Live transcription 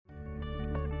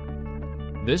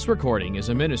This recording is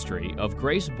a ministry of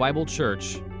Grace Bible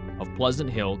Church of Pleasant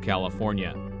Hill,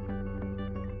 California.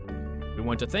 We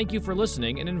want to thank you for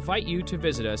listening and invite you to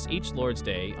visit us each Lord's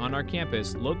Day on our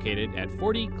campus located at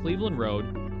 40 Cleveland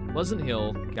Road, Pleasant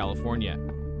Hill, California,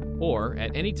 or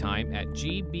at any time at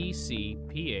gbcph.org.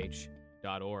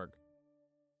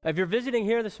 If you're visiting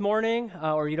here this morning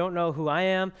or you don't know who I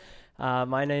am,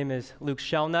 my name is Luke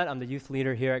Shelnut. I'm the youth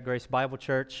leader here at Grace Bible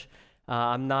Church.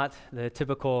 I'm not the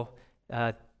typical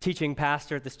teaching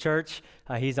pastor at this church.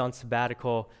 He's on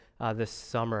sabbatical this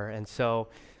summer. And so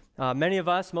many of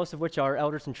us, most of which are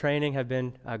elders in training, have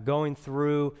been going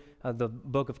through the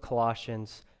book of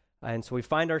Colossians. And so we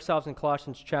find ourselves in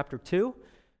Colossians chapter 2.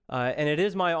 And it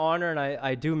is my honor, and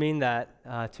I do mean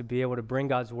that, to be able to bring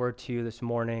God's word to you this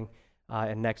morning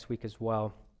and next week as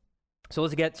well. So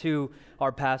let's get to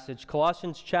our passage.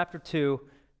 Colossians chapter 2,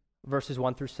 verses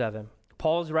 1 through 7.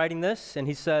 Paul is writing this, and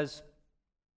he says,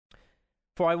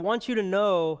 "For I want you to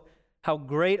know how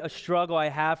great a struggle I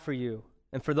have for you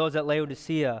and for those at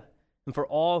Laodicea and for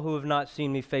all who have not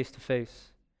seen me face to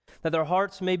face, that their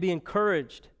hearts may be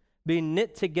encouraged, being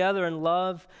knit together in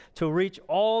love to reach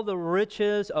all the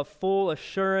riches of full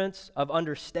assurance of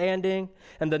understanding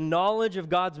and the knowledge of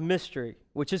God's mystery,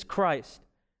 which is Christ,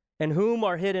 in whom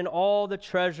are hidden all the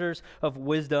treasures of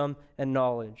wisdom and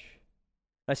knowledge.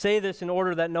 I say this in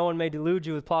order that no one may delude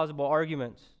you with plausible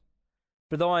arguments.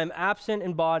 For though I am absent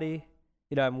in body,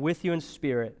 yet I am with you in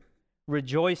spirit,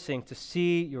 rejoicing to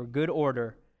see your good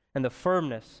order and the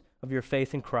firmness of your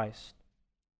faith in Christ.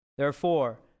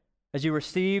 Therefore, as you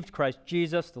received Christ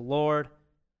Jesus the Lord,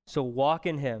 so walk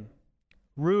in him,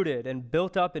 rooted and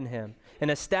built up in him, and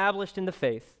established in the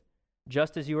faith,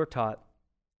 just as you were taught,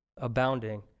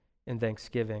 abounding in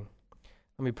thanksgiving."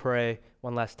 Let me pray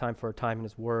one last time for our time in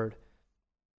his word.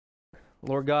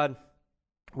 Lord God,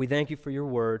 we thank you for your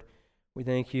word. We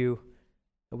thank you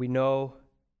that we know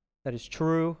that it's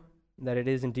true, and that it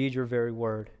is indeed your very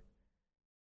word.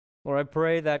 Lord, I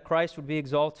pray that Christ would be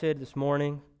exalted this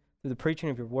morning through the preaching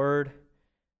of your word,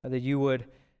 that you would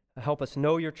help us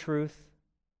know your truth,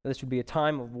 that this would be a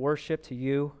time of worship to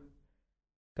you.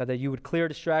 God, that you would clear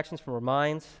distractions from our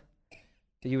minds,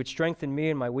 that you would strengthen me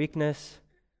in my weakness,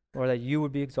 or that you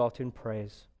would be exalted in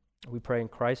praise. We pray in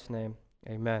Christ's name,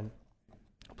 amen.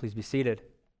 Please be seated.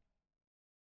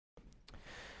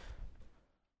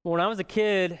 When I was a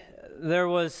kid, there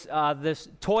was this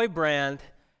toy brand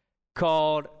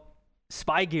called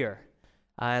Spy Gear.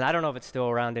 And I don't know if it's still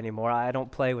around anymore. I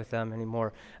don't play with them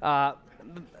anymore.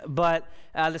 But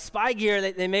the Spy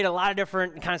Gear, they made a lot of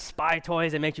different kind of spy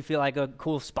toys that make you feel like a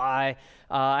cool spy.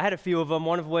 I had a few of them,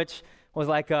 one of which was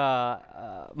like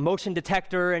a motion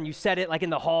detector, and you set it like in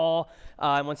the hall.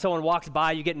 And when someone walks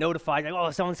by, you get notified, like,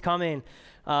 oh, someone's coming.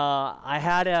 I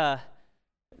had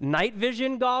night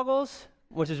vision goggles,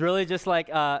 which is really just like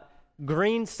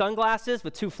green sunglasses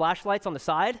with two flashlights on the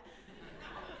side.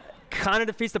 Kind of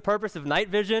defeats the purpose of night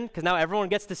vision, because now everyone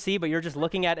gets to see, but you're just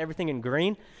looking at everything in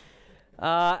green.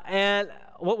 And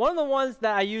one of the ones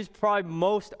that I used probably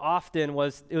most often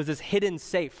was this hidden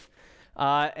safe.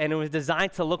 And it was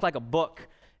designed to look like a book.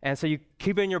 And so you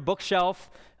keep it in your bookshelf,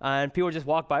 and people would just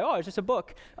walk by, oh, it's just a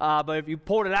book. But if you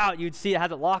pulled it out, you'd see it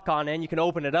has a lock on it, and you can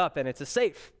open it up, and it's a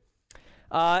safe.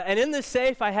 And in this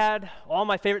safe, I had all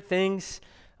my favorite things,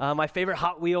 my favorite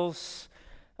Hot Wheels,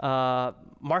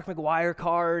 Mark McGuire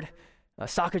card,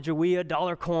 Sacagawea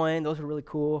dollar coin. Those were really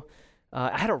cool.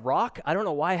 I had a rock. I don't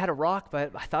know why I had a rock,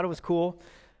 but I thought it was cool.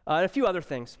 And a few other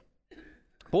things.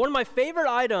 But one of my favorite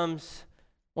items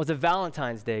was a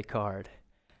Valentine's Day card.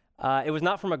 It was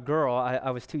not from a girl.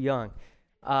 I was too young.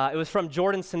 It was from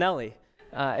Jordan Sinelli.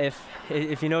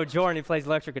 If you know Jordan, he plays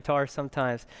electric guitar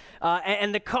sometimes.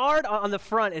 And the card on the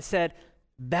front, it said,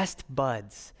 "Best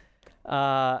Buds."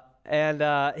 And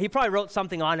he probably wrote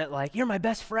something on it like, "You're my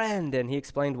best friend," and he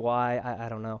explained why. I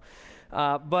don't know.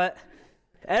 But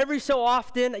every so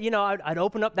often, I'd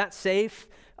open up that safe,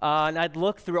 and I'd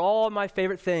look through all of my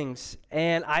favorite things,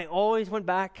 and I always went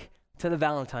back to the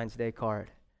Valentine's Day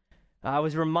card. I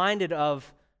was reminded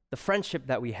of the friendship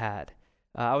that we had.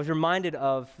 I was reminded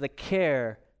of the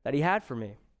care that he had for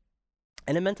me,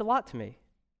 and it meant a lot to me.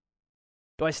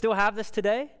 Do I still have this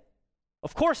today?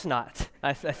 Of course not.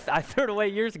 I threw it away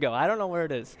years ago. I don't know where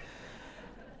it is.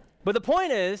 But the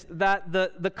point is that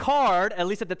the card, at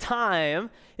least at the time,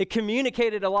 it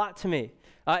communicated a lot to me.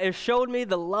 It showed me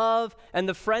the love and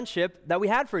the friendship that we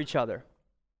had for each other.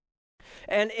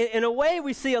 And in a way,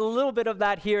 we see a little bit of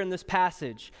that here in this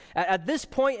passage. At this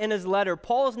point in his letter,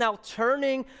 Paul is now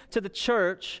turning to the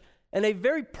church in a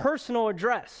very personal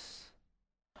address.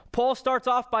 Paul starts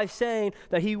off by saying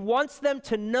that he wants them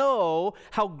to know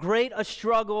how great a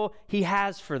struggle he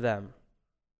has for them.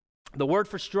 The word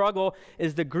for struggle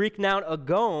is the Greek noun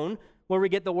agon, where we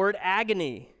get the word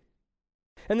agony.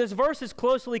 And this verse is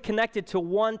closely connected to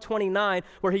 129,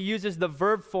 where he uses the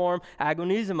verb form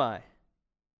agonizomai.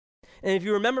 And if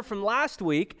you remember from last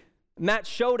week, Matt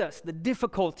showed us the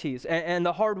difficulties and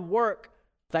the hard work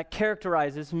that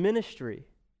characterizes ministry.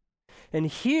 And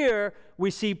here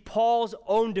we see Paul's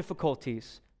own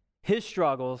difficulties, his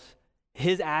struggles,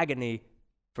 his agony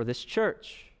for this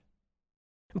church.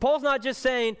 And Paul's not just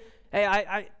saying, hey,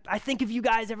 I think of you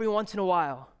guys every once in a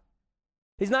while.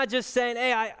 He's not just saying,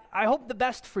 hey, I hope the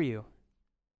best for you.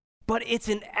 But it's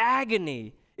an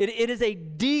agony. It is a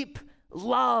deep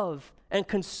love and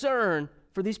concern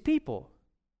for these people.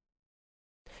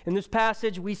 In this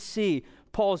passage, we see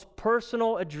Paul's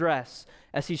personal address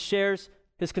as he shares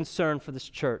his concern for this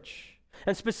church.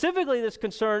 And specifically, this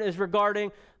concern is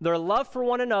regarding their love for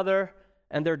one another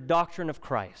and their doctrine of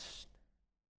Christ.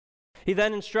 He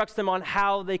then instructs them on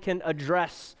how they can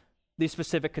address these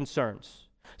specific concerns.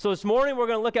 So this morning, we're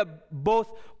going to look at both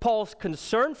Paul's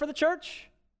concern for the church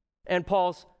and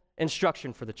Paul's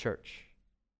instruction for the church.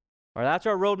 All right, that's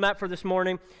our roadmap for this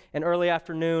morning and early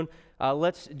afternoon.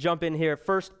 Let's jump in here.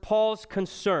 First, Paul's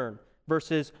concern,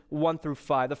 verses 1 through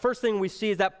 5. The first thing we see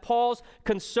is that Paul's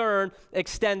concern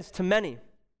extends to many.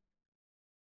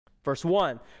 Verse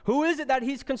 1, who is it that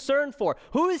he's concerned for?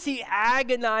 Who is he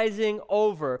agonizing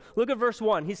over? Look at verse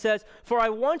 1. He says, for I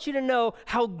want you to know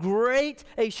how great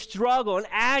a struggle and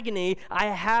agony I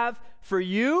have for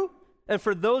you and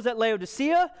for those at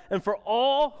Laodicea and for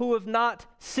all who have not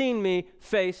seen me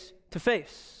face to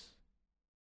face.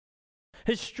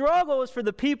 His struggle is for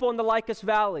the people in the Lycus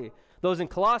Valley, those in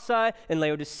Colossae and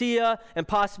Laodicea and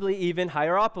possibly even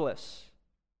Hierapolis.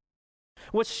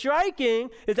 What's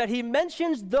striking is that he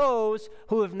mentions those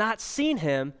who have not seen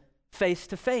him face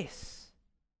to face.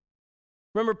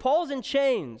 Remember, Paul's in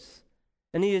chains,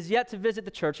 and he is yet to visit the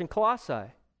church in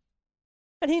Colossae.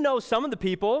 And he knows some of the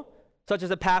people, such as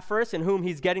Epaphras, in whom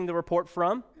he's getting the report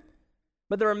from,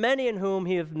 but there are many in whom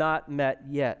he has not met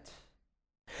yet.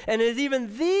 And it is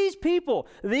even these people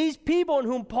in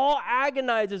whom Paul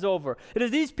agonizes over. It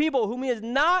is these people whom he has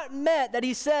not met that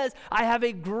he says, I have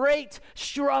a great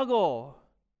struggle,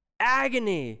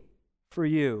 agony for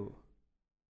you.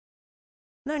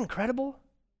 Isn't that incredible?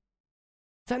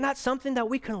 Is that not something that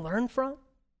we can learn from?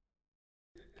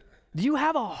 Do you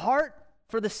have a heart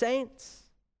for the saints?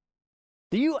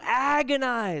 Do you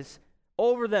agonize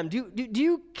over them? Do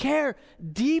you care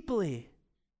deeply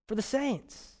for the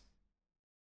saints?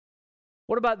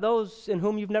 What about those in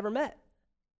whom you've never met?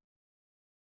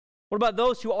 What about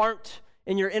those who aren't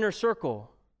in your inner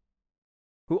circle,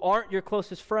 who aren't your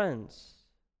closest friends?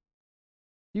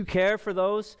 Do you care for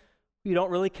those who you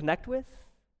don't really connect with?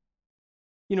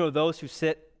 You know, those who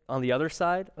sit on the other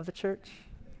side of the church?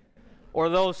 Or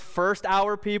those first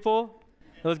hour people?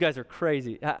 Those guys are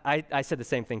crazy. I said the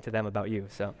same thing to them about you,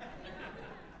 so.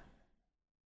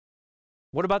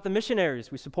 What about the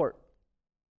missionaries we support?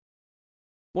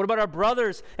 What about our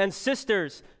brothers and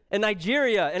sisters in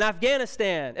Nigeria, and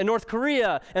Afghanistan, and North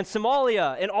Korea, and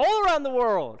Somalia, and all around the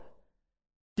world?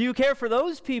 Do you care for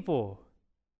those people?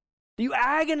 Do you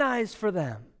agonize for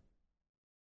them?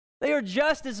 They are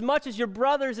just as much as your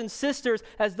brothers and sisters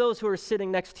as those who are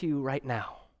sitting next to you right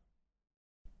now.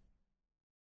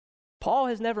 Paul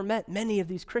has never met many of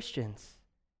these Christians,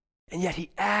 and yet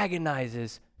he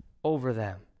agonizes over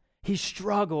them. He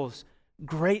struggles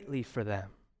greatly for them.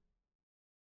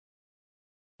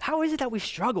 How is it that we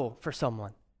struggle for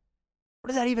someone? What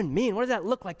does that even mean? What does that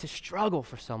look like to struggle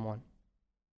for someone?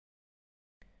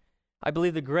 I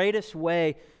believe the greatest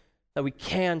way that we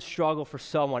can struggle for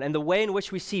someone, and the way in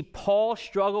which we see Paul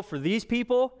struggle for these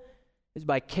people, is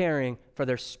by caring for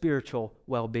their spiritual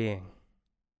well-being.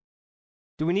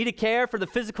 Do we need to care for the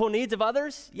physical needs of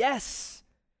others? Yes.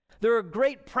 There are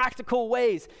great practical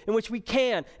ways in which we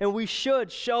can and we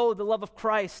should show the love of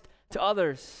Christ to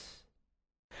others.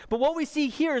 But what we see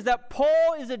here is that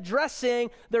Paul is addressing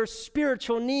their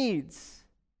spiritual needs.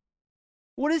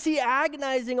 What is he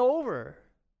agonizing over?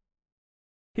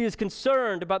 He is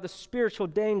concerned about the spiritual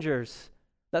dangers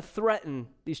that threaten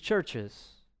these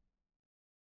churches.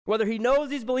 Whether he knows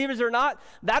these believers or not,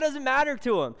 that doesn't matter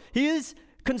to him. He is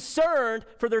concerned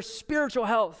for their spiritual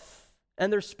health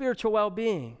and their spiritual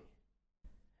well-being.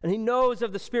 And he knows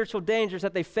of the spiritual dangers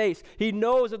that they face. He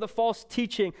knows of the false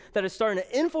teaching that is starting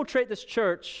to infiltrate this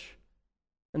church,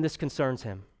 and this concerns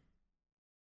him.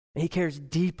 And he cares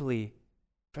deeply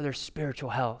for their spiritual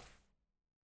health.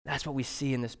 That's what we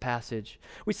see in this passage.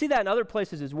 We see that in other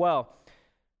places as well.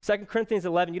 2 Corinthians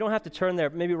 11, you don't have to turn there.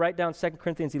 Maybe write down 2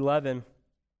 Corinthians 11.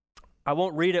 I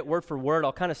won't read it word for word.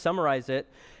 I'll kind of summarize it.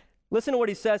 Listen to what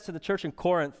he says to the church in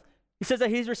Corinth. He says that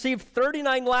he's received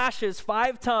 39 lashes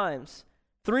 5 times.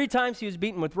 3 times he was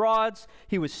beaten with rods.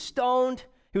 He was stoned.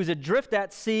 He was adrift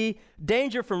at sea,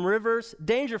 danger from rivers,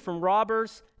 danger from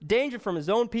robbers, danger from his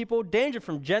own people, danger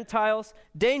from Gentiles,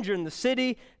 danger in the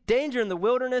city, danger in the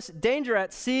wilderness, danger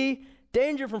at sea,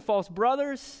 danger from false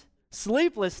brothers,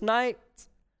 sleepless nights,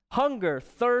 hunger,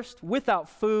 thirst, without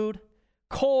food,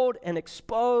 cold and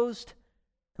exposed.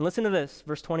 And listen to this,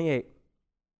 verse 28.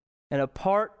 And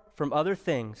apart from other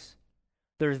things,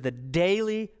 there's the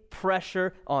daily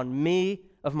pressure on me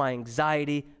of my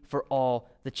anxiety for all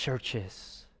the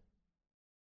churches.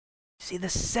 See, the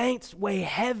saints weigh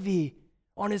heavy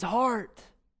on his heart.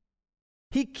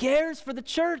 He cares for the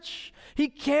church. He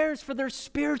cares for their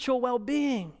spiritual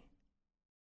well-being.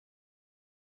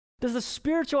 Does the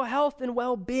spiritual health and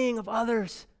well-being of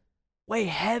others weigh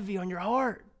heavy on your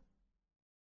heart?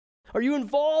 Are you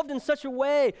involved in such a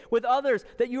way with others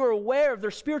that you are aware of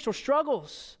their spiritual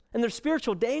struggles and their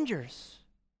spiritual dangers?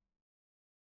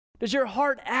 Does your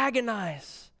heart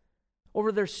agonize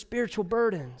over their spiritual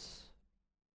burdens?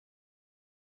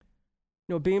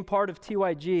 You know, being part of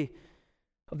TYG,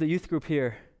 of the youth group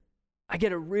here, I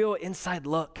get a real inside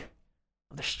look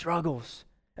of the struggles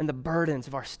and the burdens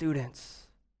of our students.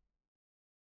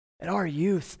 And our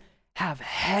youth have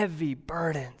heavy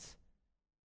burdens.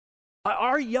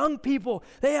 Our young people,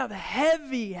 they have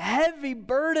heavy, heavy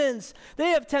burdens. They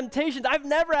have temptations I've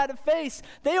never had to face.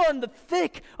 They are in the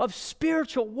thick of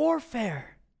spiritual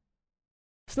warfare.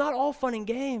 It's not all fun and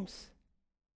games.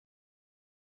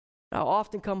 I'll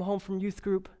often come home from youth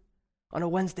group on a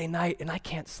Wednesday night and I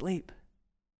can't sleep.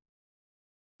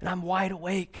 And I'm wide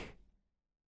awake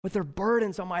with their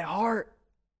burdens on my heart.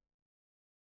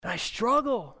 And I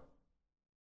struggle.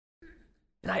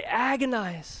 And I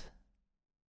agonize.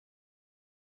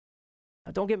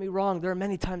 Now, don't get me wrong, there are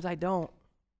many times I don't.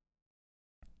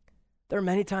 There are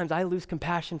many times I lose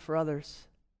compassion for others.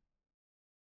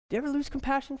 Do you ever lose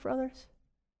compassion for others?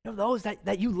 You know, those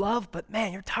that you love, but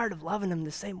man, you're tired of loving them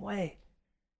the same way.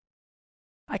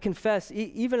 I confess,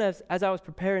 even as I was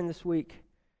preparing this week,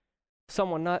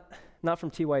 someone not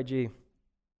from TYG,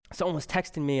 someone was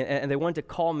texting me and they wanted to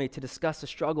call me to discuss the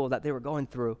struggle that they were going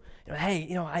through. You know, hey,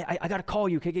 you know, I got to call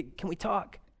you. Can we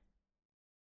talk?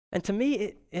 And to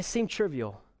me, it seemed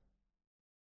trivial.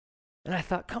 And I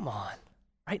thought, come on,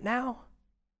 right now?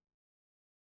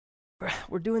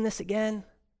 We're doing this again?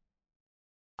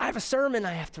 I have a sermon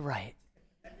I have to write.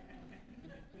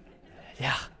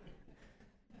 Yeah.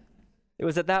 It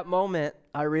was at that moment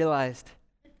I realized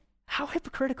how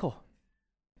hypocritical,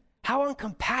 how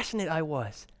uncompassionate I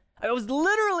was. I was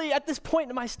literally at this point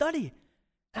in my study.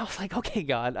 And I was like, okay,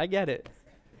 God, I get it.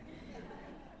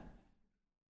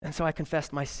 And so I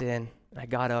confessed my sin. I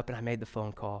got up and I made the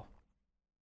phone call.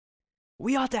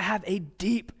 We ought to have a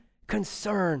deep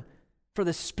concern for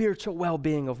the spiritual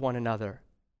well-being of one another.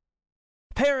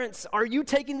 Parents, are you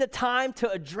taking the time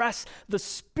to address the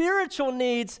spiritual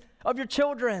needs of your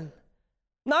children?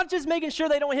 Not just making sure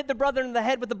they don't hit their brother in the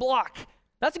head with a block.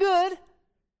 That's good.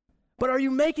 But are you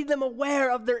making them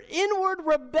aware of their inward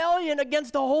rebellion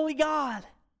against the holy God?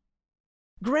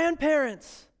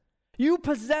 Grandparents, you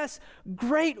possess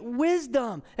great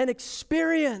wisdom and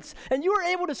experience, and you are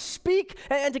able to speak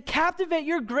and to captivate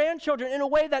your grandchildren in a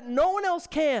way that no one else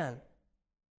can.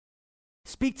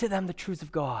 Speak to them the truth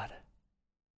of God.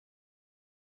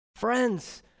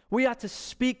 Friends, we ought to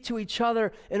speak to each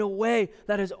other in a way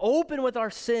that is open with our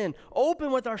sin,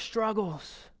 open with our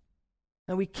struggles,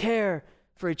 and we care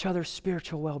for each other's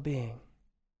spiritual well-being.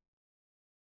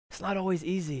 It's not always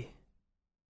easy.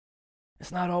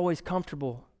 It's not always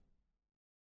comfortable.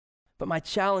 But my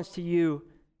challenge to you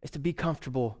is to be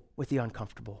comfortable with the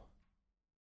uncomfortable.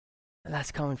 And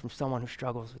that's coming from someone who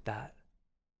struggles with that.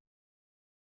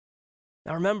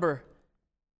 Now remember,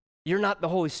 you're not the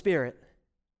Holy Spirit.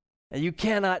 And you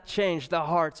cannot change the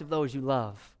hearts of those you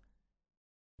love.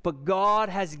 But God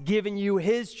has given you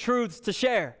His truths to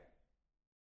share.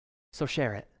 So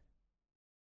share it.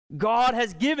 God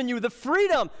has given you the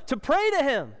freedom to pray to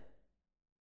Him.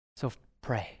 So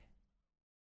pray.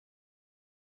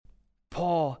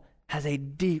 Paul has a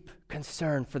deep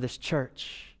concern for this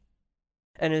church.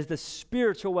 And it is the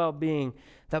spiritual well-being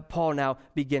that Paul now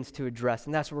begins to address.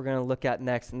 And that's what we're going to look at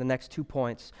next in the next 2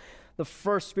 points. The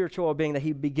first spiritual well-being that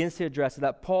he begins to address is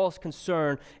that Paul's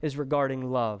concern is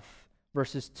regarding love.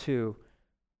 Verses 2.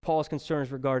 Paul's concern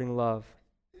is regarding love.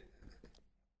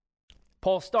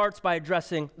 Paul starts by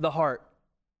addressing the heart.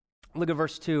 Look at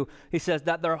verse 2. He says,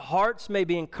 that their hearts may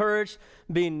be encouraged,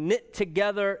 being knit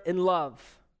together in love.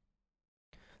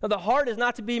 Now, the heart is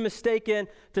not to be mistaken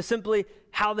to simply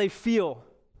how they feel,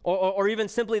 or even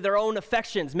simply their own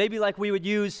affections, maybe like we would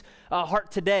use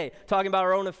heart today, talking about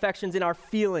our own affections and our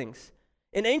feelings.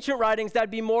 In ancient writings, that'd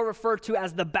be more referred to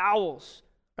as the bowels,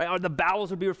 right? Or the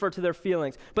bowels would be referred to their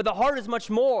feelings. But the heart is much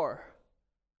more.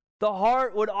 The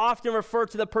heart would often refer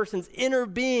to the person's inner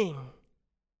being,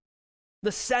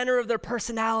 the center of their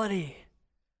personality,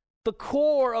 the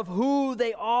core of who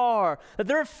they are.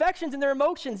 Their affections and their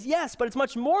emotions, yes, but it's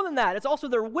much more than that. It's also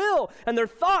their will and their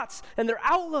thoughts and their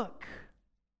outlook.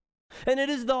 And it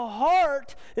is the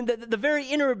heart and the very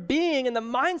inner being and the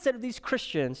mindset of these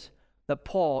Christians that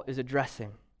Paul is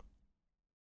addressing.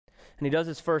 And he does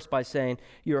this first by saying,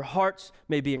 your hearts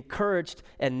may be encouraged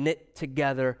and knit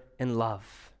together in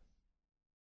love.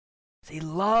 See,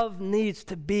 love needs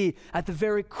to be at the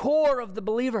very core of the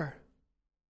believer.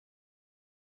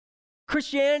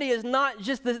 Christianity is not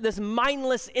just this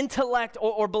mindless intellect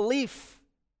or belief.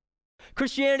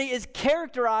 Christianity is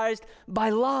characterized by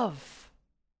love.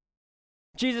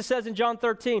 Jesus says in John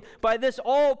 13, by this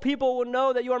all people will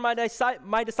know that you are my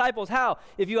disciples. How?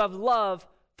 If you have love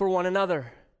for one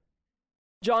another.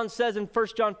 John says in 1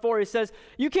 John 4, he says,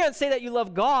 you can't say that you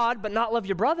love God but not love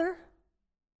your brother.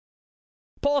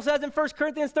 Paul says in 1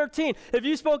 Corinthians 13, if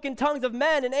you spoke in tongues of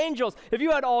men and angels, if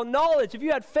you had all knowledge, if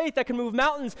you had faith that can move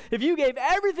mountains, if you gave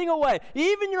everything away,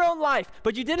 even your own life,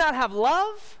 but you did not have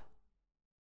love,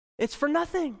 it's for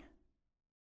nothing.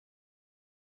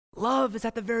 Love is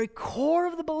at the very core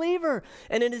of the believer,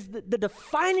 and it is the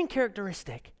defining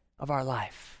characteristic of our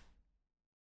life.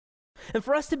 And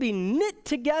for us to be knit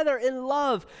together in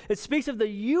love, it speaks of the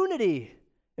unity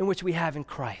in which we have in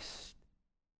Christ.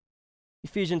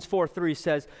 Ephesians 4:3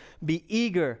 says, be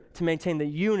eager to maintain the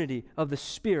unity of the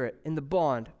Spirit in the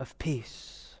bond of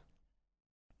peace.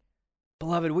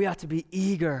 Beloved, we ought to be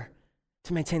eager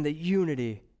to maintain the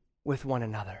unity with one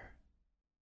another.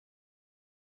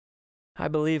 I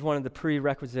believe one of the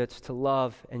prerequisites to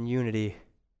love and unity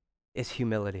is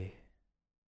humility.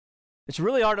 It's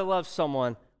really hard to love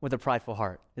someone with a prideful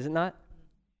heart, is it not?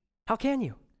 How can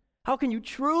you? How can you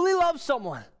truly love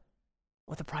someone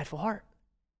with a prideful heart?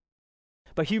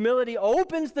 But humility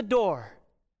opens the door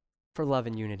for love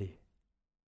and unity.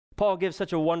 Paul gives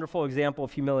such a wonderful example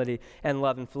of humility and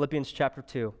love in Philippians chapter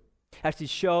 2, as he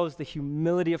shows the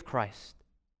humility of Christ.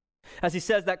 As he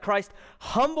says that Christ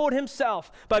humbled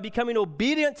himself by becoming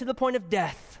obedient to the point of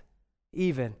death,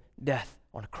 even death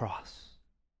on a cross.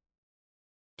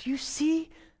 Do you see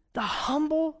the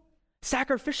humble,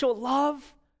 sacrificial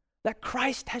love that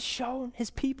Christ has shown his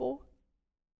people?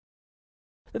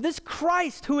 That this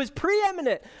Christ who is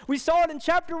preeminent, we saw it in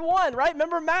chapter 1, right?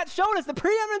 Remember Matt showed us the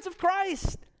preeminence of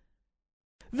Christ.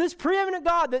 This preeminent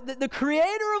God, the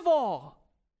creator of all,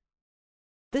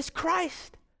 this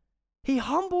Christ, he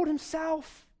humbled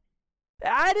himself,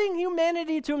 adding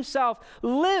humanity to himself,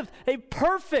 lived a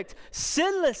perfect,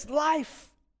 sinless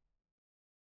life.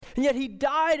 And yet he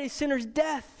died a sinner's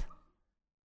death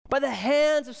by the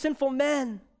hands of sinful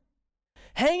men,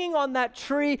 hanging on that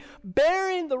tree,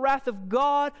 bearing the wrath of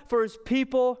God for his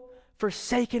people,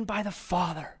 forsaken by the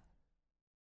Father.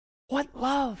 What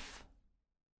love!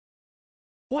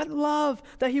 What love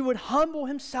that he would humble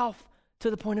himself to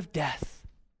the point of death,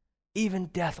 even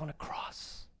death on a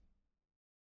cross.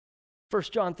 1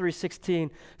 John 3:16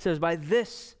 says, by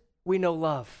this we know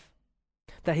love,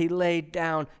 that he laid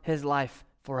down his life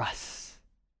for us.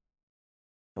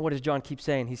 And what does John keep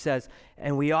saying? He says,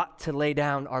 and we ought to lay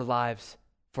down our lives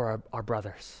for our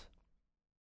brothers.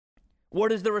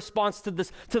 What is the response to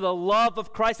this, to the love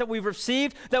of Christ that we've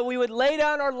received? That we would lay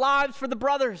down our lives for the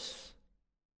brothers.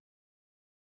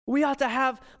 We ought to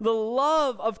have the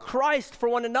love of Christ for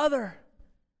one another.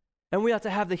 And we ought to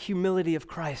have the humility of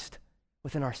Christ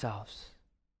within ourselves.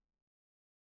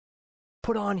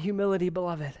 Put on humility,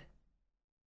 beloved,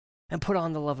 and put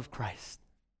on the love of Christ.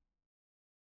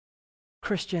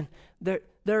 Christian,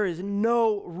 there is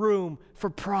no room for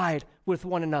pride with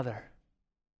one another.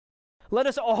 Let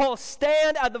us all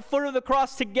stand at the foot of the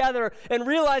cross together and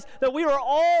realize that we are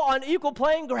all on equal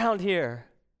playing ground here.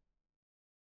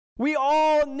 We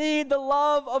all need the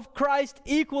love of Christ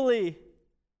equally.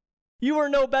 You are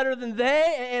no better than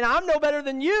they, and I'm no better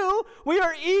than you. We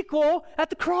are equal at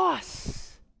the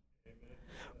cross. Amen.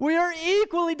 We are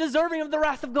equally deserving of the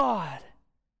wrath of God.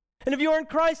 And if you are in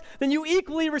Christ, then you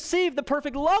equally receive the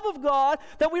perfect love of God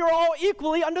that we are all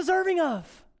equally undeserving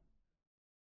of.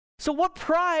 So what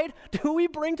pride do we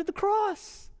bring to the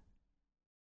cross?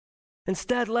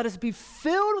 Instead, let us be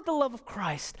filled with the love of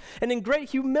Christ and in great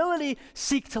humility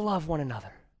seek to love one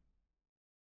another.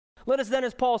 Let us then,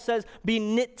 as Paul says, be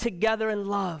knit together in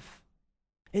love,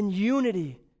 in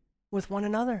unity with one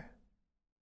another.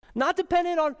 Not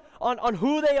dependent on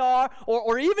who they are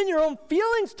or even your own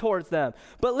feelings towards them,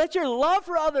 but let your love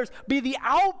for others be the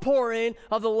outpouring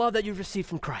of the love that you've received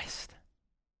from Christ.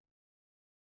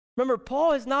 Remember,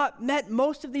 Paul has not met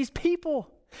most of these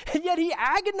people, and yet he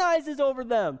agonizes over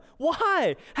them.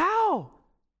 Why? How?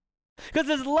 Because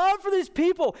his love for these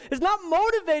people is not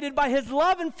motivated by his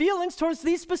love and feelings towards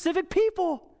these specific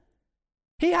people.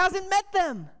 He hasn't met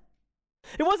them.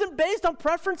 It wasn't based on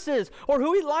preferences or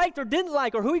who he liked or didn't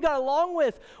like or who he got along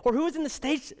with or who was in the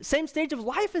same stage of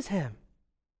life as him.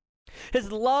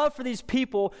 His love for these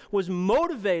people was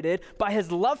motivated by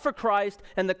his love for Christ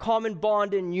and the common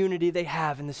bond and unity they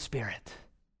have in the Spirit.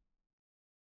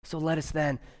 So let us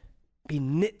then be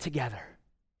knit together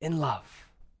in love.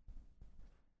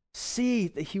 See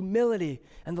the humility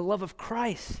and the love of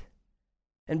Christ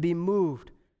and be moved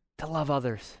to love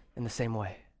others in the same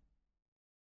way.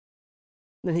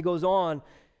 Then he goes on,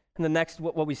 and the next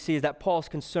what we see is that Paul's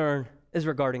concern is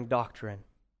regarding doctrine.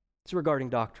 It's regarding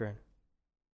doctrine.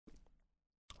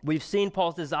 We've seen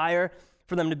Paul's desire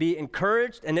for them to be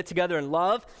encouraged and knit together in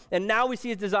love, and now we see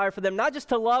his desire for them not just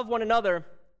to love one another,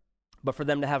 but for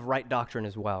them to have right doctrine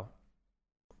as well.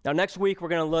 Now, next week, we're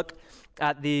going to look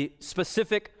at the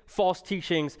specific false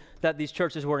teachings that these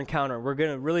churches were encountering. We're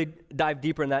going to really dive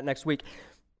deeper in that next week,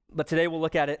 but today we'll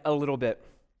look at it a little bit.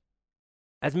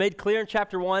 As made clear in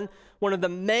chapter 1, one of the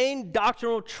main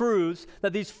doctrinal truths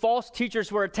that these false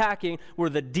teachers were attacking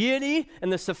were the deity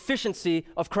and the sufficiency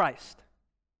of Christ.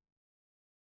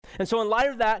 And so in light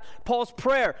of that, Paul's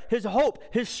prayer, his hope,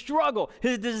 his struggle,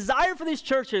 his desire for these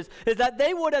churches is that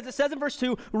they would, as it says in verse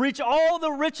 2, reach all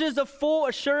the riches of full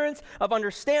assurance of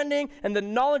understanding and the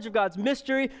knowledge of God's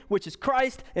mystery, which is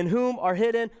Christ, in whom are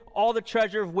hidden all the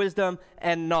treasure of wisdom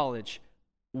and knowledge.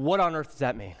 What on earth does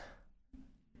that mean?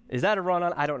 Is that a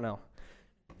run-on? I don't know.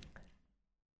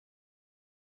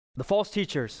 The false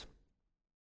teachers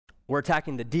were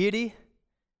attacking the deity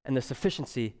and the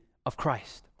sufficiency of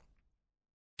Christ.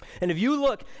 And if you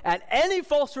look at any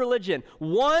false religion,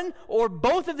 one or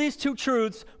both of these two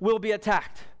truths will be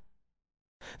attacked.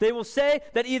 They will say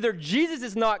that either Jesus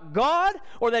is not God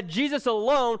or that Jesus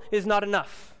alone is not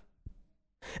enough.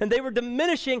 And they were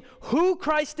diminishing who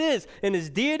Christ is in his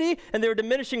deity, and they were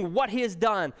diminishing what he has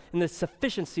done in the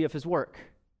sufficiency of his work.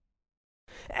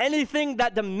 Anything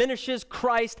that diminishes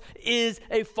Christ is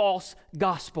a false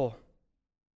gospel.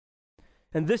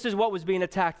 And this is what was being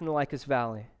attacked in the Lycus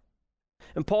Valley.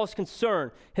 And Paul's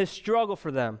concern, his struggle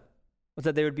for them, was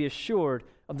that they would be assured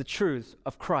of the truths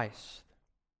of Christ.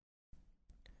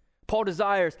 Paul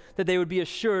desires that they would be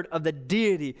assured of the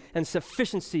deity and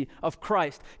sufficiency of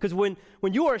Christ. Because when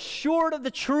you are assured of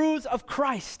the truths of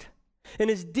Christ and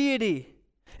his deity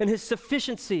and his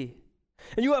sufficiency,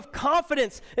 and you have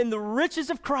confidence in the riches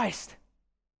of Christ,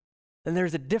 then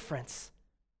there's a difference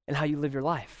in how you live your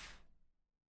life.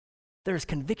 There's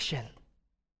conviction.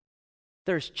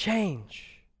 There's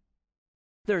change.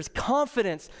 There's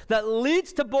confidence that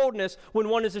leads to boldness when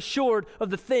one is assured of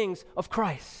the things of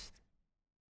Christ.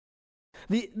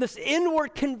 This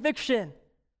inward conviction,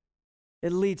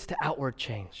 it leads to outward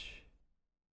change.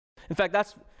 In fact,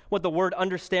 that's what the word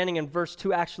understanding in verse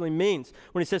 2 actually means.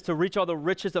 When he says to reach all the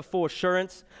riches of full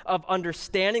assurance of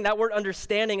understanding, that word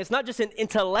understanding is not just an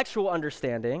intellectual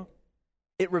understanding,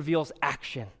 it reveals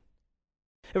action.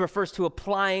 It refers to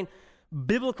applying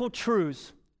biblical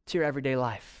truths to your everyday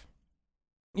life.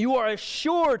 You are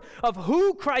assured of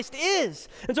who Christ is.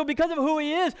 And so because of who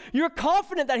he is, you're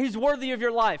confident that he's worthy of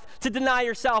your life, to deny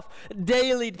yourself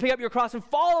daily, to pick up your cross and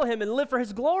follow him and live for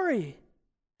his glory.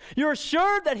 You're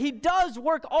assured that he does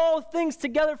work all things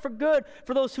together for good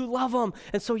for those who love him.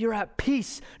 And so you're at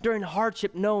peace during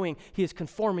hardship, knowing he is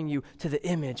conforming you to the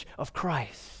image of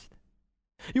Christ.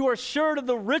 You are assured of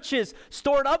the riches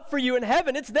stored up for you in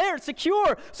heaven. It's there, it's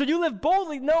secure. So you live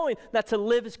boldly knowing that to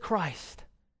live is Christ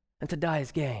and to die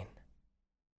is gain.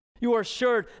 You are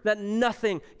assured that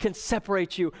nothing can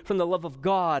separate you from the love of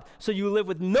God. So you live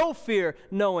with no fear,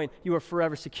 knowing you are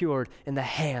forever secured in the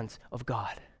hands of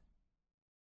God.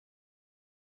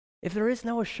 If there is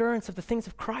no assurance of the things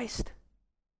of Christ,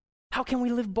 how can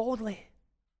we live boldly?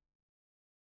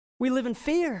 We live in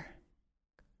fear.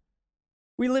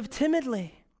 We live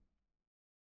timidly.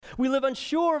 We live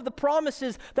unsure of the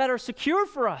promises that are secure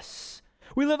for us.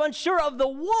 We live unsure of the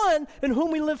one in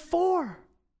whom we live for.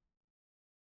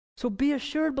 So be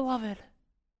assured, beloved,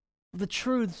 of the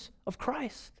truths of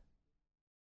Christ.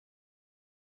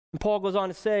 And Paul goes on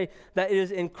to say that it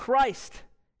is in Christ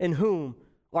in whom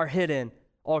are hidden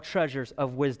all treasures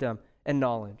of wisdom and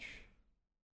knowledge.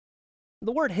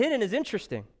 The word hidden is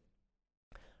interesting.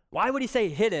 Why would he say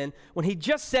hidden when he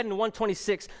just said in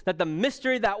 126 that the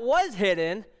mystery that was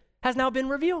hidden has now been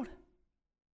revealed?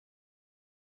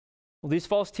 Well, these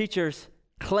false teachers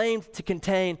claimed to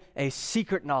contain a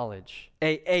secret knowledge,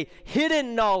 a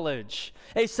hidden knowledge,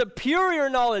 a superior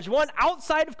knowledge, one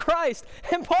outside of Christ.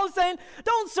 And Paul's saying,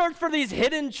 don't search for these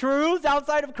hidden truths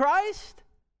outside of Christ.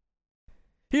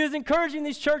 He is encouraging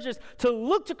these churches to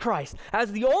look to Christ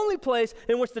as the only place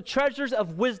in which the treasures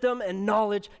of wisdom and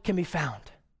knowledge can be found.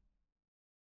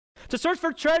 To search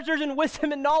for treasures in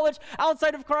wisdom and knowledge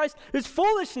outside of Christ is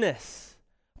foolishness.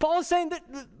 Paul is saying that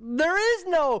there is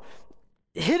no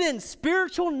hidden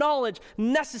spiritual knowledge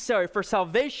necessary for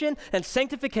salvation and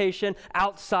sanctification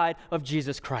outside of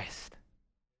Jesus Christ.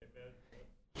 Amen.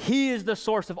 He is the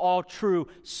source of all true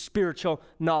spiritual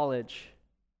knowledge.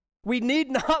 We need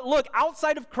not look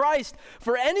outside of Christ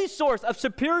for any source of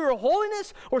superior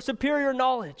holiness or superior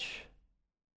knowledge.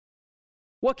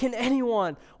 What can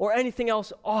anyone or anything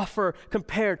else offer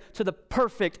compared to the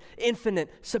perfect, infinite,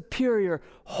 superior,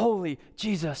 holy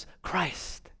Jesus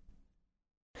Christ?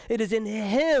 It is in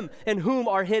him in whom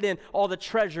are hidden all the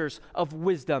treasures of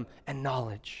wisdom and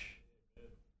knowledge.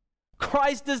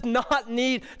 Christ does not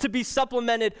need to be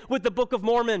supplemented with the Book of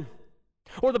Mormon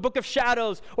or the Book of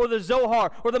Shadows or the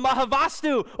Zohar or the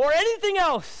Mahavastu or anything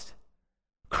else.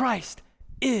 Christ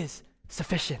is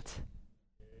sufficient.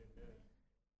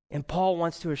 And Paul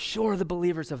wants to assure the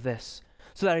believers of this,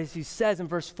 so that, as he says in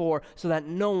verse 4, so that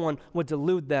no one would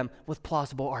delude them with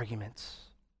plausible arguments.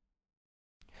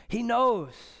 He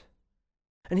knows,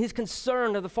 and he's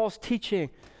concerned of the false teaching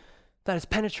that is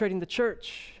penetrating the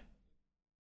church.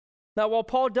 Now, while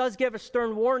Paul does give a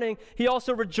stern warning, he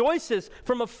also rejoices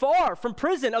from afar, from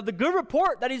prison, of the good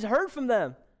report that he's heard from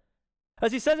them.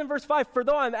 As he says in verse 5, for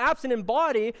though I'm absent in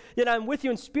body, yet I'm with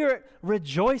you in spirit,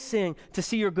 rejoicing to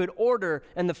see your good order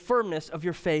and the firmness of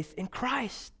your faith in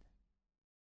Christ.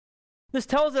 This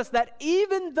tells us that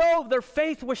even though their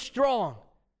faith was strong,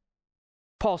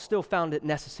 Paul still found it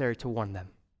necessary to warn them.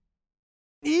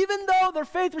 Even though their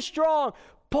faith was strong,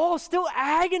 Paul still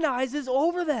agonizes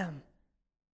over them.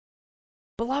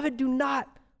 Beloved, do not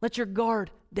let your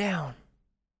guard down.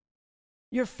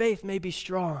 Your faith may be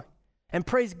strong, and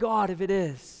praise God if it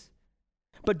is.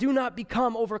 But do not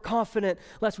become overconfident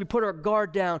lest we put our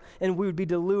guard down and we would be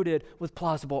deluded with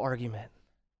plausible argument.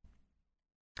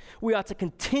 We ought to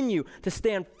continue to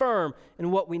stand firm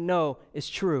in what we know is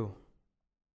true,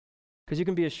 because you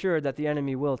can be assured that the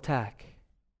enemy will attack.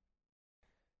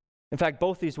 In fact,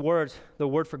 both these words, the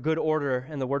word for good order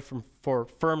and the word for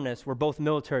firmness, were both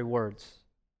military words.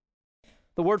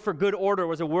 The word for good order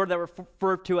was a word that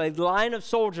referred to a line of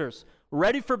soldiers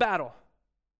ready for battle.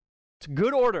 It's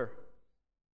good order.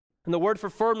 And the word for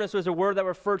firmness was a word that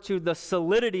referred to the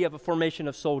solidity of a formation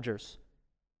of soldiers.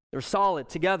 They're solid,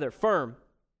 together, firm.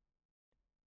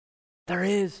 There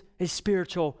is a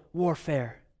spiritual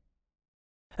warfare.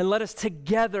 And let us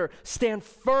together stand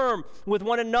firm with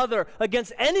one another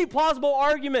against any plausible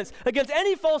arguments, against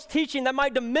any false teaching that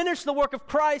might diminish the work of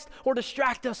Christ or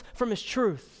distract us from his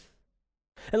truth.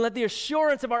 And let the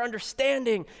assurance of our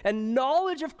understanding and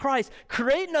knowledge of Christ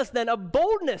create in us then a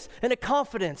boldness and a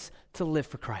confidence to live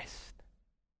for Christ.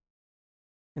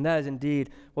 And that is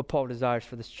indeed what Paul desires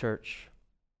for this church.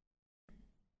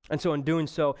 And so in doing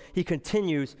so, he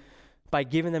continues by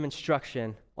giving them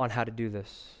instruction on how to do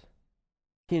this.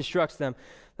 He instructs them.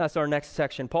 That's our next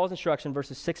section. Paul's instruction,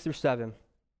 verses 6 through 7.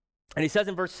 And he says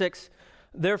in verse 6,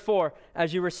 therefore,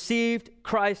 as you received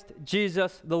Christ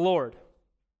Jesus the Lord.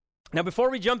 Now, before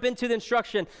we jump into the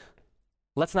instruction,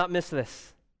 let's not miss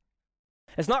this.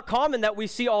 It's not common that we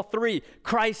see all three,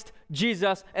 Christ,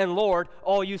 Jesus, and Lord,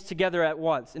 all used together at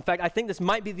once. In fact, I think this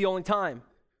might be the only time.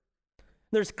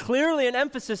 There's clearly an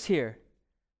emphasis here.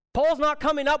 Paul's not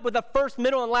coming up with a first,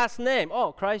 middle, and last name.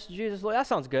 Oh, Christ, Jesus, Lord, that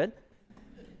sounds good.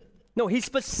 No, he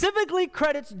specifically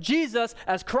credits Jesus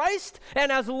as Christ and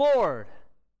as Lord.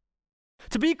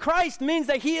 To be Christ means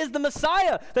that he is the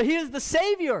Messiah, that he is the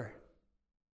Savior.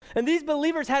 And these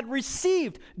believers had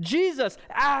received Jesus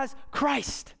as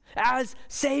Christ, as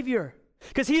Savior.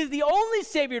 Because he is the only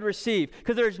Savior to receive,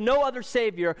 because there is no other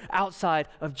Savior outside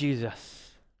of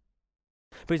Jesus.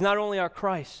 But he's not only our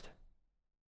Christ,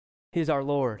 he is our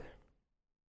Lord.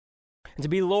 And to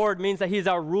be Lord means that he is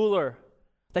our ruler,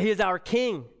 that he is our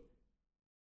King.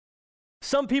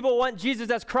 Some people want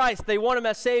Jesus as Christ, they want him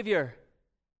as Savior,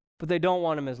 but they don't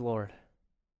want him as Lord.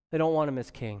 They don't want him as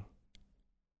King.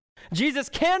 Jesus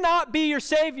cannot be your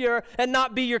Savior and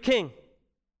not be your King.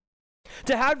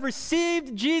 To have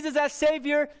received Jesus as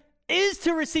Savior is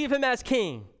to receive him as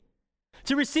King.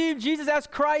 To receive Jesus as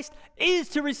Christ is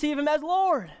to receive him as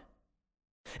Lord.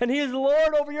 And he is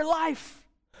Lord over your life,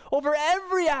 over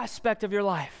every aspect of your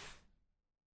life.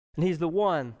 And he's the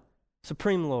one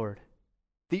supreme Lord,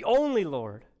 the only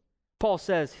Lord. Paul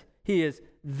says he is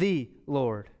the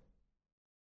Lord.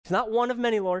 He's not one of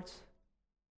many lords.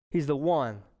 He's the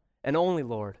one and only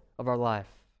Lord of our life.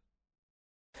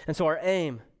 And so our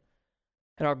aim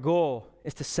and our goal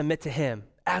is to submit to him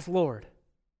as Lord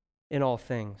in all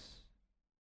things.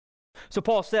 So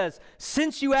Paul says,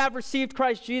 since you have received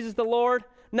Christ Jesus the Lord,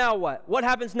 now what? What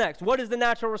happens next? What is the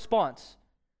natural response?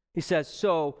 He says,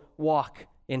 so walk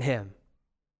in him.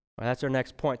 All right, that's our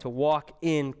next point, to walk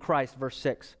in Christ, verse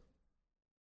 6.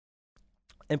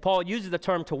 And Paul uses the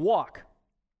term to walk.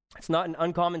 It's not an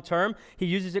uncommon term. He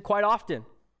uses it quite often.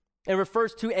 It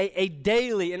refers to a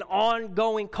daily and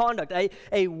ongoing conduct,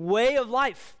 a way of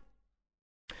life.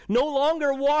 No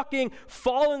longer walking,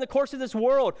 following the course of this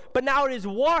world, but now it is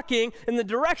walking in the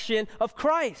direction of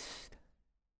Christ.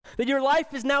 That your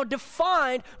life is now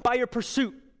defined by your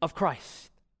pursuit of Christ.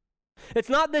 It's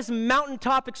not this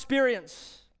mountaintop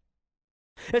experience.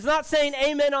 It's not saying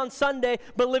amen on Sunday,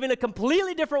 but living a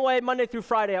completely different way Monday through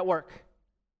Friday at work.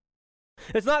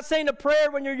 It's not saying a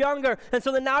prayer when you're younger, and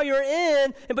so then now you're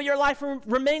in, but your life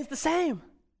remains the same.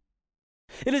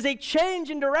 It is a change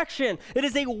in direction. It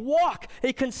is a walk,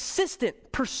 a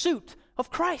consistent pursuit of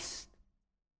Christ.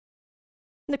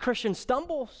 And the Christian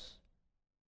stumbles.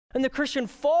 And the Christian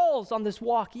falls on this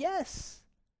walk, yes.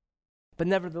 But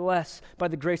nevertheless, by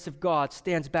the grace of God,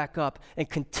 stands back up and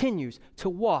continues to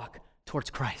walk towards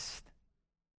Christ.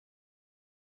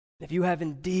 If you have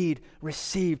indeed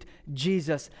received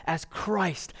Jesus as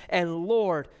Christ and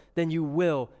Lord, then you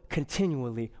will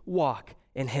continually walk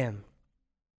in him.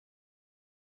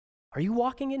 Are you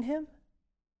walking in him?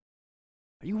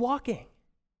 Are you walking?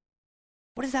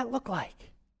 What does that look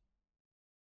like?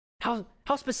 How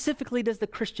specifically does the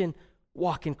Christian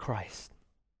walk in Christ?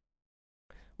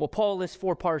 Well, Paul lists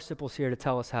 4 participles here to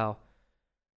tell us how.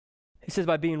 He says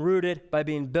by being rooted, by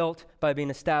being built, by being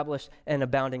established, and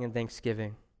abounding in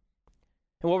thanksgiving.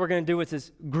 And what we're going to do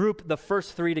is group the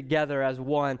first 3 together as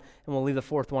one, and we'll leave the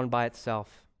 4th one by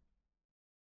itself.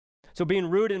 So being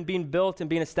rooted and being built and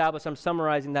being established, I'm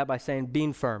summarizing that by saying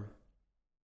being firm.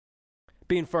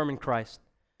 Being firm in Christ.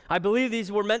 I believe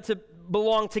these were meant to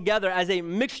belong together as a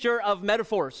mixture of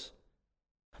metaphors.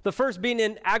 The first being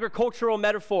an agricultural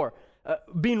metaphor,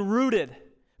 being rooted,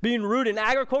 an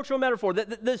agricultural metaphor.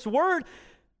 This word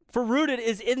for rooted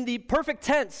is in the perfect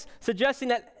tense, suggesting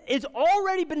that it's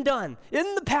already been done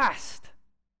in the past.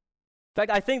 In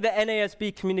fact, I think the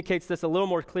NASB communicates this a little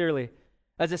more clearly,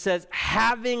 as it says,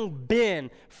 having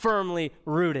been firmly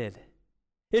rooted.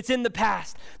 It's in the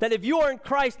past. That if you are in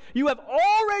Christ, you have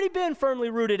already been firmly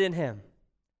rooted in him.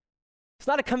 It's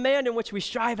not a command in which we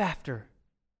strive after.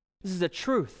 This is a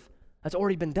truth that's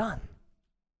already been done.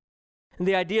 And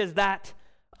the idea is that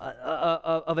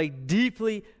of a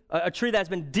tree that's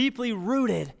been deeply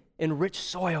rooted in rich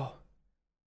soil.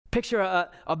 Picture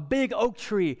a big oak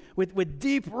tree with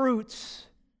deep roots.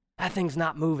 That thing's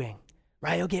not moving.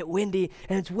 Right? It'll get windy,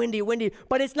 and it's windy,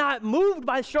 but it's not moved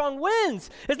by strong winds.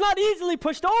 It's not easily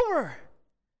pushed over.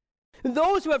 And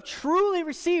those who have truly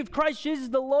received Christ Jesus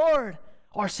the Lord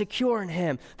are secure in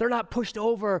him. They're not pushed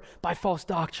over by false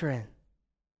doctrine.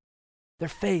 Their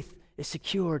faith is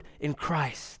secured in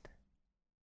Christ.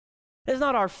 It's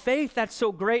not our faith that's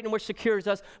so great and which secures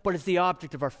us, but it's the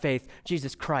object of our faith,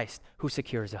 Jesus Christ, who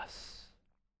secures us.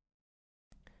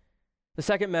 The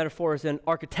second metaphor is an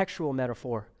architectural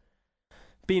metaphor.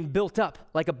 Being built up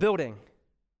like a building.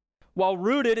 While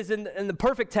rooted is in the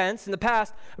perfect tense, in the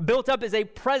past, built up is a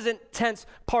present tense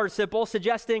participle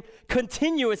suggesting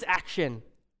continuous action.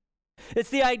 It's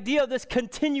the idea of this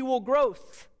continual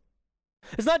growth.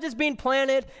 It's not just being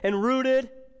planted and rooted,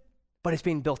 but it's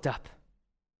being built up.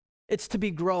 It's to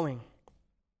be growing.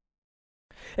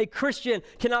 A Christian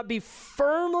cannot be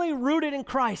firmly rooted in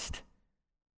Christ,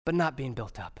 but not being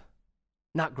built up,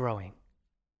 not growing.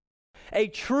 A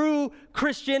true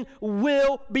Christian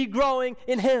will be growing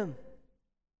in him.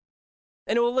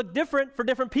 And it will look different for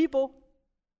different people.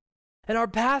 And our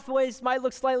pathways might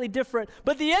look slightly different,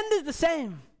 but the end is the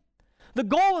same. The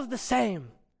goal is the same.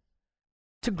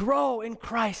 To grow in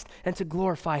Christ and to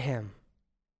glorify him.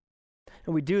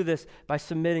 And we do this by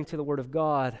submitting to the Word of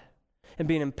God and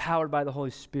being empowered by the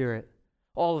Holy Spirit,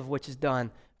 all of which is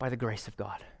done by the grace of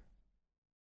God.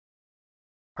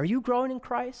 Are you growing in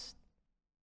Christ?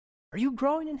 Are you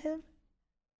growing in him?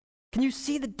 Can you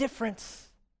see the difference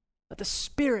that the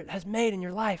Spirit has made in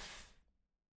your life?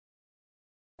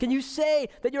 Can you say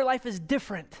that your life is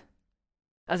different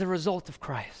as a result of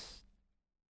Christ?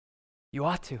 You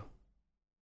ought to.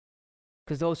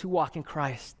 Because those who walk in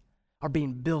Christ are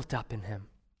being built up in him.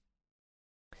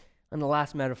 And the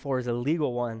last metaphor is a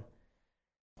legal one,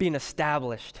 being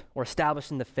established or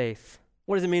established in the faith.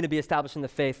 What does it mean to be established in the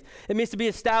faith? It means to be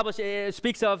established, it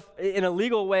speaks of, in a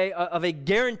legal way, of a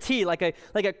guarantee, like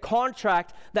a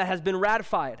contract that has been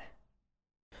ratified.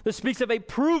 This speaks of a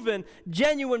proven,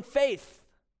 genuine faith.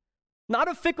 Not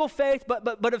a fickle faith,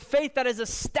 but a faith that is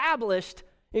established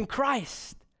in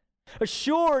Christ.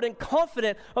 Assured and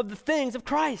confident of the things of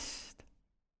Christ.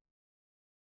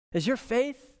 Is your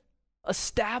faith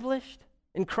established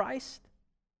in Christ?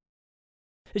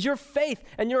 Is your faith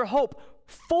and your hope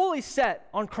fully set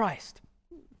on Christ?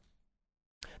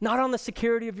 Not on the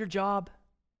security of your job,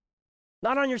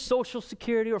 not on your social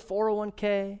security or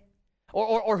 401k,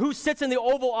 or who sits in the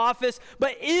Oval Office,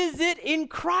 but is it in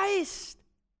Christ?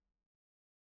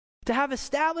 To have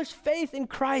established faith in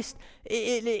Christ,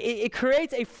 it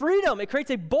creates a freedom, it creates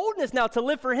a boldness now to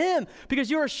live for Him, because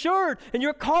you're assured and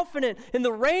you're confident in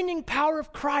the reigning power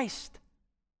of Christ.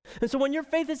 And so when your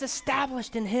faith is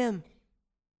established in Him,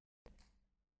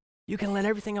 you can let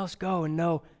everything else go and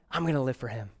know, I'm going to live for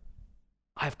Him.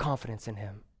 I have confidence in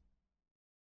Him.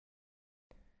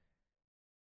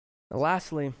 And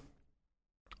lastly,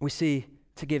 we see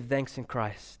to give thanks in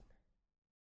Christ.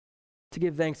 To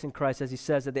give thanks in Christ, as he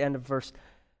says at the end of verse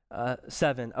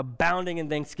 7, abounding in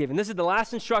thanksgiving. This is the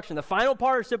last instruction. The final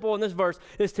participle in this verse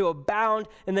is to abound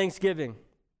in thanksgiving.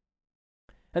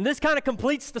 And this kind of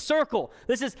completes the circle.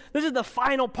 This is the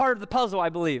final part of the puzzle, I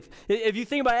believe. If you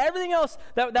think about everything else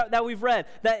that we've read,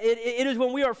 that it is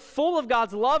when we are full of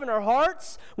God's love in our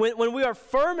hearts, when we are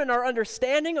firm in our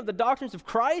understanding of the doctrines of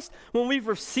Christ, when we've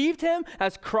received Him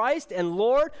as Christ and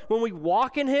Lord, when we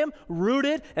walk in Him,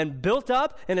 rooted and built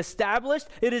up and established,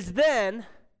 it is then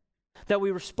that we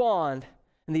respond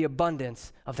in the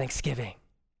abundance of thanksgiving.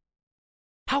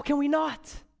 How can we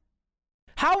not?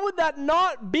 How would that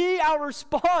not be our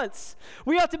response?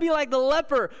 We ought to be like the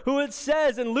leper who it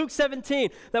says in Luke 17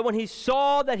 that when he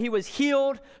saw that he was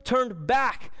healed, turned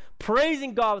back,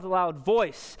 praising God with a loud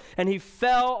voice, and he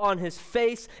fell on his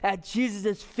face at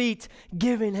Jesus' feet,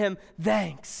 giving Him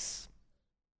thanks.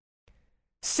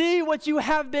 See what you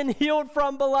have been healed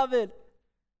from, beloved.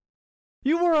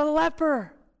 You were a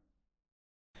leper.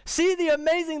 See the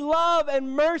amazing love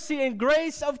and mercy and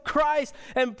grace of Christ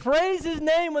and praise His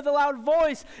name with a loud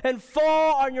voice and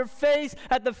fall on your face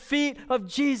at the feet of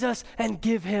Jesus and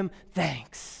give Him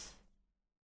thanks.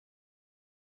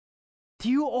 Do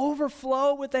you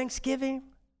overflow with thanksgiving?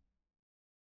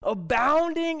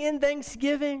 Abounding in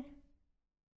thanksgiving?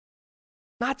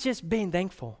 Not just being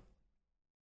thankful,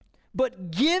 but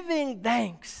giving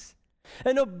thanks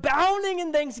and abounding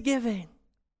in thanksgiving.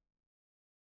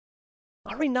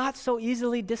 Are we not so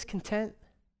easily discontent?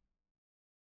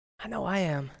 I know I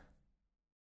am.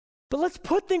 But let's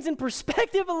put things in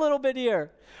perspective a little bit here.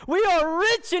 We are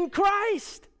rich in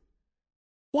Christ.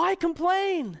 Why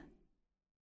complain?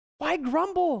 Why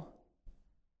grumble?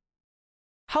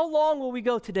 How long will we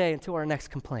go today until our next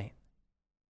complaint?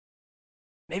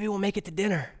 Maybe we'll make it to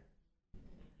dinner.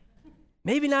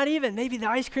 Maybe not even. Maybe the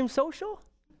ice cream social.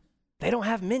 They don't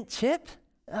have mint chip?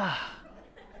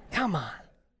 Come on.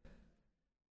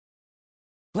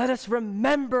 Let us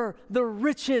remember the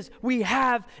riches we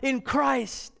have in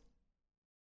Christ.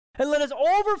 And let us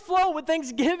overflow with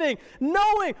thanksgiving,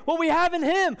 knowing what we have in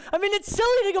Him. I mean, it's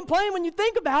silly to complain when you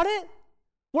think about it.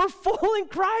 We're full in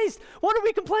Christ. What are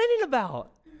we complaining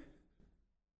about?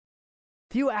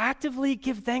 Do you actively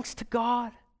give thanks to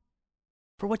God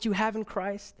for what you have in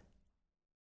Christ?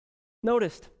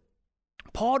 Notice,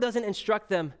 Paul doesn't instruct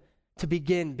them to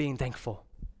begin being thankful.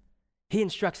 He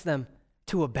instructs them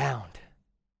to abound.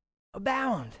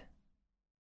 Abound.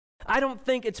 I don't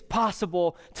think it's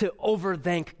possible to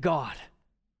overthank God.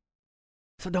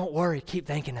 So don't worry, keep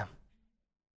thanking Him.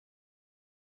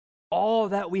 All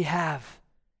that we have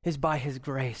is by His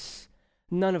grace,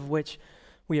 none of which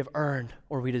we have earned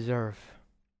or we deserve.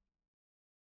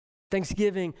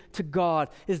 Thanksgiving to God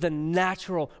is the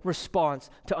natural response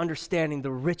to understanding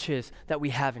the riches that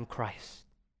we have in Christ.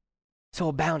 So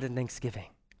abound in thanksgiving.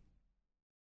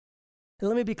 And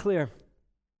let me be clear.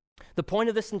 The point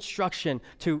of this instruction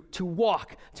to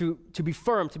walk, to be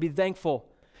firm, to be thankful,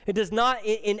 it does not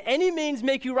in any means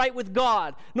make you right with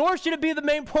God, nor should it be the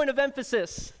main point of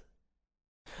emphasis.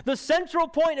 The central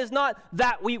point is not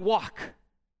that we walk.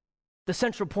 The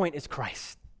central point is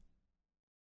Christ.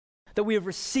 That we have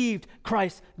received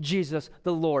Christ Jesus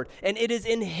the Lord, and it is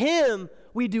in Him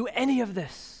we do any of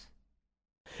this.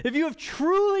 If you have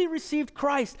truly received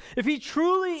Christ, if He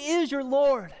truly is your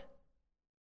Lord,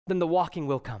 then the walking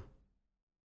will come.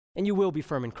 And you will be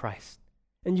firm in Christ.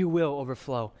 And you will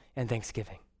overflow in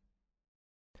thanksgiving.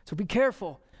 So be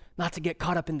careful not to get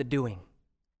caught up in the doing.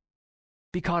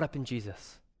 Be caught up in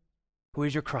Jesus, who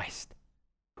is your Christ,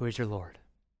 who is your Lord.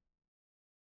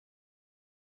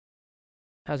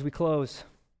 As we close,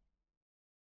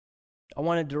 I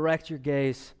want to direct your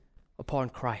gaze upon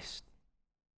Christ.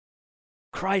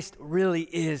 Christ really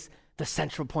is the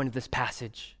central point of this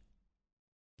passage.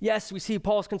 Yes, we see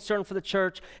Paul's concern for the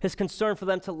church, his concern for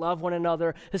them to love one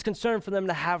another, his concern for them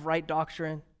to have right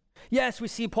doctrine. Yes, we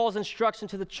see Paul's instruction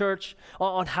to the church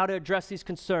on how to address these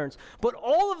concerns. But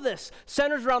all of this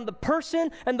centers around the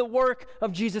person and the work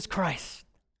of Jesus Christ.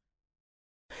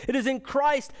 It is in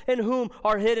Christ in whom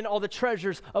are hidden all the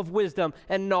treasures of wisdom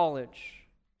and knowledge.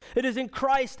 It is in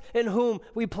Christ in whom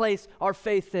we place our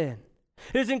faith in.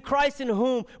 It is in Christ in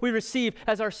whom we receive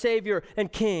as our Savior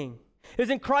and King. It is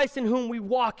in Christ in whom we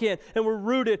walk in and we're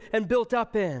rooted and built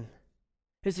up in.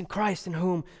 It is in Christ in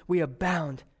whom we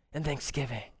abound in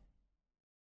thanksgiving.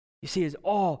 You see, it's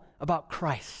all about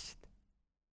Christ.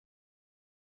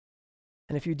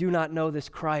 And if you do not know this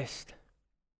Christ,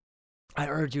 I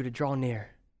urge you to draw near.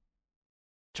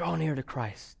 Draw near to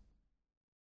Christ.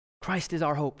 Christ is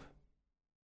our hope.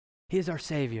 He is our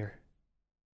Savior.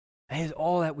 And He is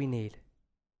all that we need.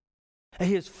 And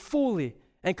He is fully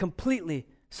and completely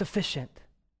sufficient.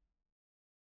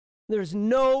 There's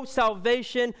no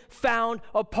salvation found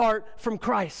apart from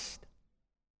Christ.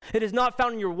 It is not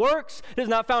found in your works. It is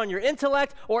not found in your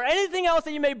intellect or anything else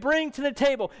that you may bring to the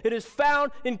table. It is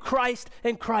found in Christ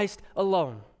and Christ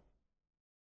alone.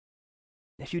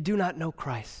 If you do not know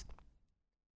Christ,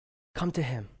 come to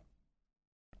Him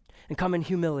and come in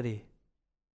humility,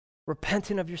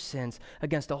 repentant of your sins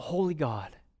against a holy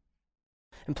God,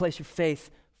 and place your faith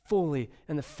fully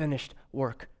in the finished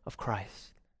work of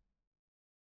Christ.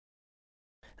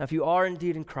 Now, if you are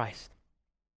indeed in Christ,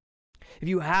 if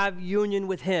you have union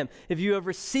with Him, if you have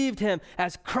received Him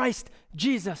as Christ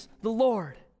Jesus the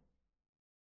Lord,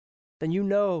 then you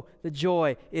know the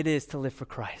joy it is to live for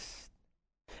Christ.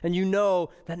 And you know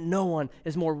that no one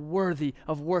is more worthy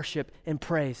of worship and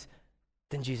praise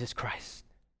than Jesus Christ.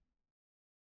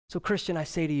 So, Christian, I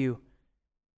say to you,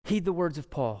 heed the words of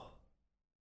Paul.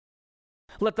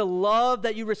 Let the love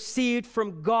that you received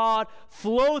from God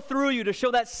flow through you to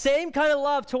show that same kind of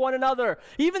love to one another,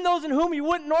 even those in whom you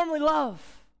wouldn't normally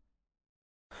love.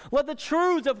 Let the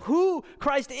truths of who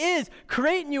Christ is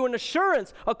create in you an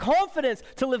assurance, a confidence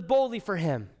to live boldly for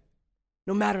Him,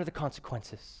 no matter the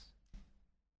consequences.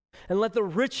 And let the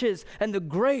riches and the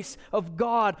grace of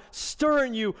God stir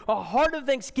in you a heart of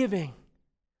thanksgiving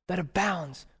that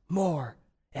abounds more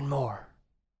and more.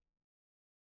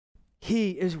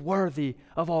 He is worthy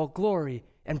of all glory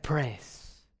and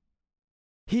praise.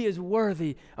 He is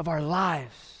worthy of our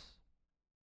lives.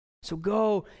 So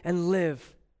go and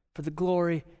live for the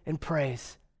glory and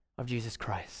praise of Jesus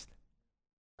Christ.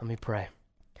 Let me pray.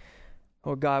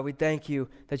 Lord God, we thank you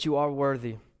that you are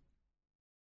worthy.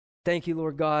 Thank you,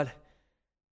 Lord God,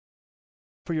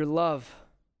 for your love,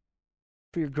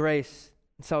 for your grace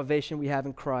and salvation we have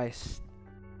in Christ.